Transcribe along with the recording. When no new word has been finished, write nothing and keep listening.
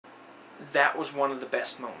that was one of the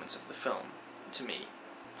best moments of the film, to me.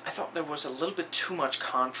 I thought there was a little bit too much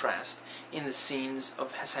contrast in the scenes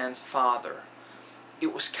of Hassan's father.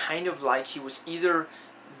 It was kind of like he was either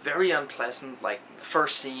very unpleasant, like the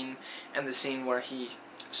first scene, and the scene where he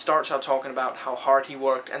starts out talking about how hard he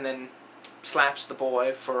worked and then slaps the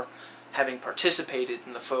boy for having participated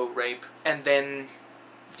in the faux rape, and then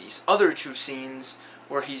these other two scenes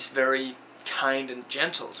where he's very kind and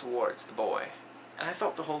gentle towards the boy. And I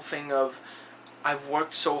thought the whole thing of, I've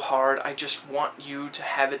worked so hard, I just want you to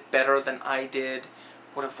have it better than I did,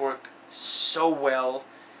 would have worked so well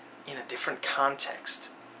in a different context.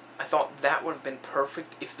 I thought that would have been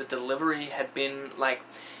perfect if the delivery had been like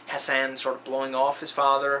Hassan sort of blowing off his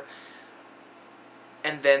father,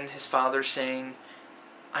 and then his father saying,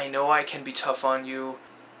 I know I can be tough on you,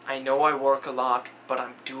 I know I work a lot, but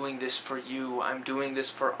I'm doing this for you, I'm doing this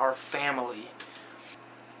for our family.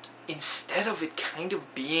 Instead of it kind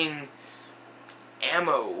of being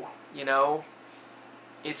ammo, you know?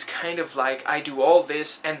 It's kind of like, I do all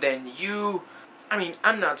this, and then you... I mean,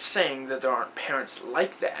 I'm not saying that there aren't parents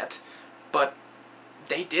like that, but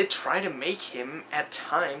they did try to make him, at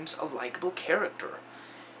times, a likable character.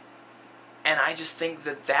 And I just think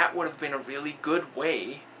that that would have been a really good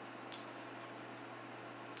way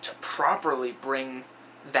to properly bring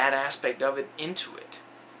that aspect of it into it.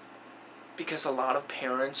 Because a lot of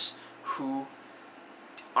parents who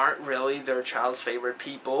aren't really their child's favorite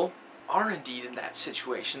people are indeed in that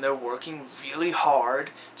situation. They're working really hard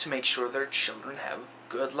to make sure their children have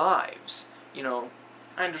good lives. You know,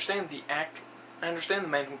 I understand the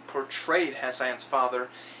man who portrayed Hassan's father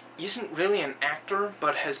isn't really an actor,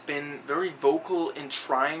 but has been very vocal in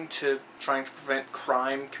trying to prevent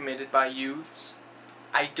crime committed by youths.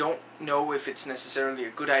 I don't know if it's necessarily a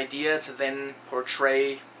good idea to then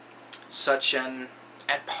portray such an,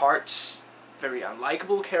 at parts, very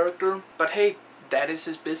unlikable character, but hey, that is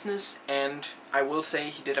his business, and I will say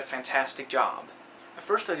he did a fantastic job. At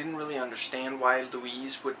first I didn't really understand why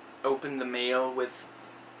Louise would open the mail with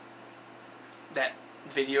that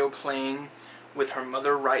video playing with her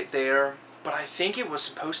mother right there, but I think it was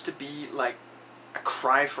supposed to be like a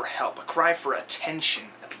cry for help, a cry for attention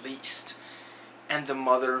at least, and the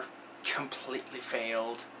mother completely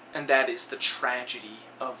failed, and that is the tragedy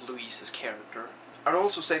of Louise's character. I'd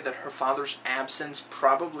also say that her father's absence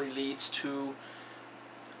probably leads to...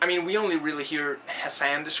 I mean, we only really hear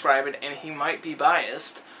Hassan describe it, and he might be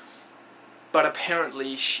biased, but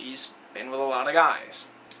apparently she's been with a lot of guys.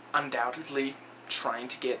 Undoubtedly trying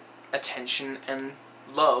to get attention and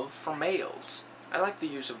love from males. I like the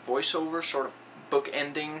use of voiceover, sort of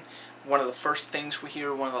bookending. One of the first things we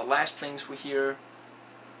hear, one of the last things we hear.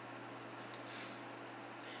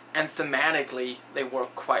 And thematically, they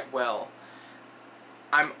work quite well.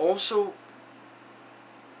 I'm also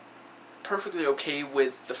perfectly okay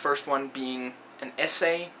with the first one being an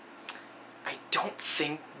essay. I don't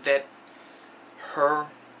think that her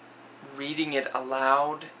reading it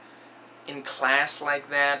aloud in class like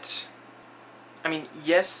that... I mean,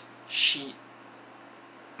 yes, she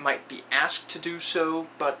might be asked to do so,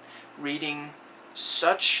 but reading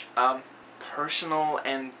such a personal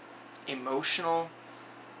and emotional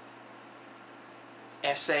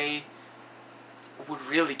essay would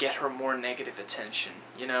really get her more negative attention,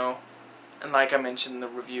 you know? And like I mentioned in the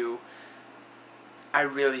review, I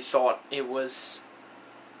really thought it was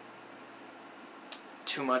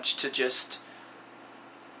too much to just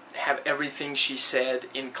have everything she said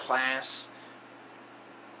in class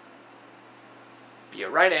be a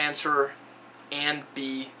right answer and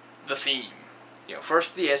be the theme. You know,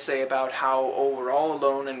 first the essay about how, oh, we're all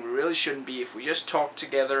alone and we really shouldn't be. If we just talk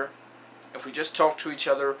together, if we just talk to each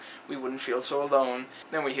other, we wouldn't feel so alone.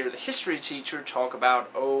 Then we hear the history teacher talk about,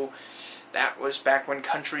 oh, that was back when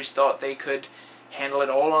countries thought they could handle it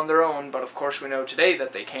all on their own, but of course we know today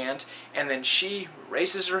that they can't. And then she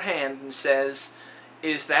raises her hand and says,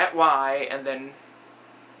 is that why? And then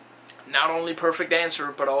not only perfect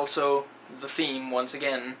answer, but also the theme once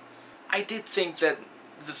again. I did think that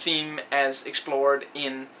the theme as explored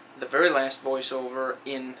in the very last voiceover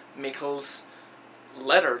in Mikkel's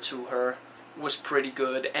letter to her was pretty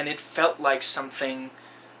good, and it felt like something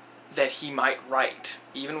that he might write.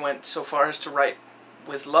 He even went so far as to write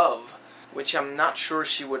with love, which I'm not sure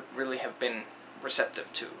she would really have been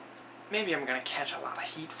receptive to. Maybe I'm gonna catch a lot of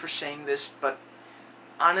heat for saying this, but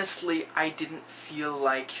honestly, I didn't feel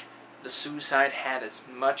like the suicide had as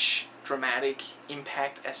much dramatic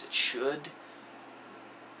impact as it should.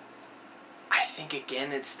 I think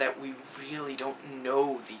again it's that we really don't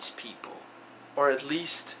know these people. Or at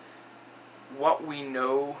least what we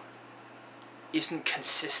know isn't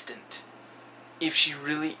consistent. if she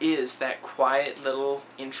really is that quiet little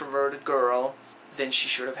introverted girl, then she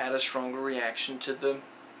should have had a stronger reaction to the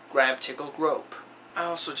grab, tickle, grope. I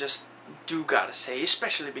also just do gotta say,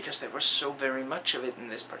 especially because there was so very much of it in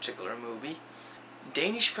this particular movie,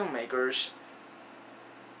 Danish filmmakers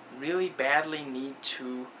really badly need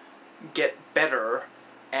to get better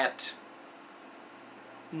at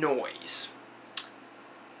noise.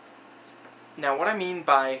 Now, what I mean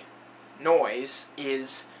by noise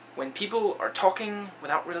is when people are talking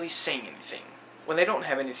without really saying anything. When they don't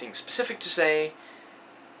have anything specific to say,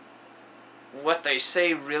 what they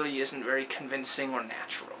say really isn't very convincing or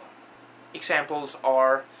natural. Examples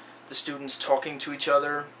are the students talking to each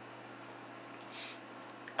other.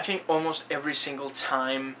 I think almost every single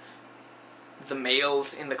time the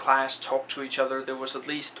males in the class talked to each other, there was at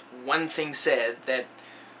least one thing said that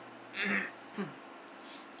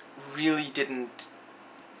really didn't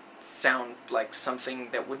sound like something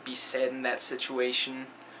that would be said in that situation.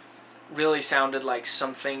 Really sounded like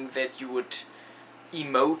something that you would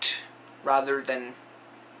emote rather than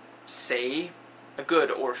say. A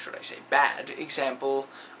good, or should I say bad, example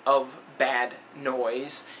of bad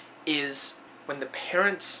noise is when the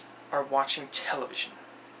parents are watching television.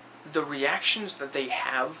 The reactions that they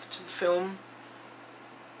have to the film,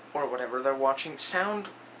 or whatever they're watching, sound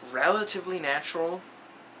relatively natural,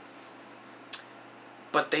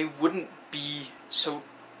 but they wouldn't be so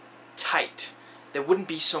tight. There wouldn't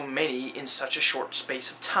be so many in such a short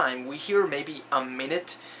space of time. We hear maybe a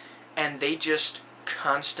minute, and they just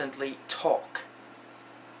constantly talk.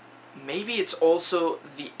 Maybe it's also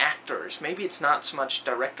the actors. Maybe it's not so much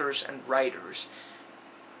directors and writers.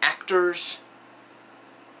 Actors,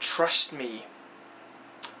 trust me,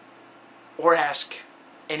 or ask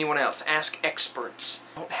anyone else, ask experts.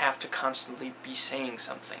 You don't have to constantly be saying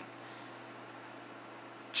something.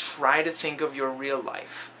 Try to think of your real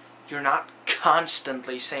life. You're not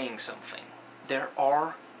constantly saying something. There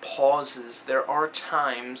are pauses, there are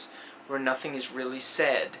times where nothing is really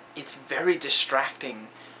said. It's very distracting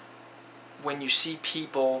when you see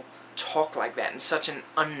people talk like that in such an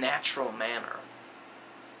unnatural manner.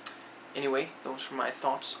 Anyway, those were my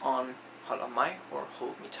thoughts on Hold On Mig, or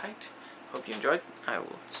Hold Me Tight. Hope you enjoyed. I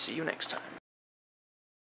will see you next time.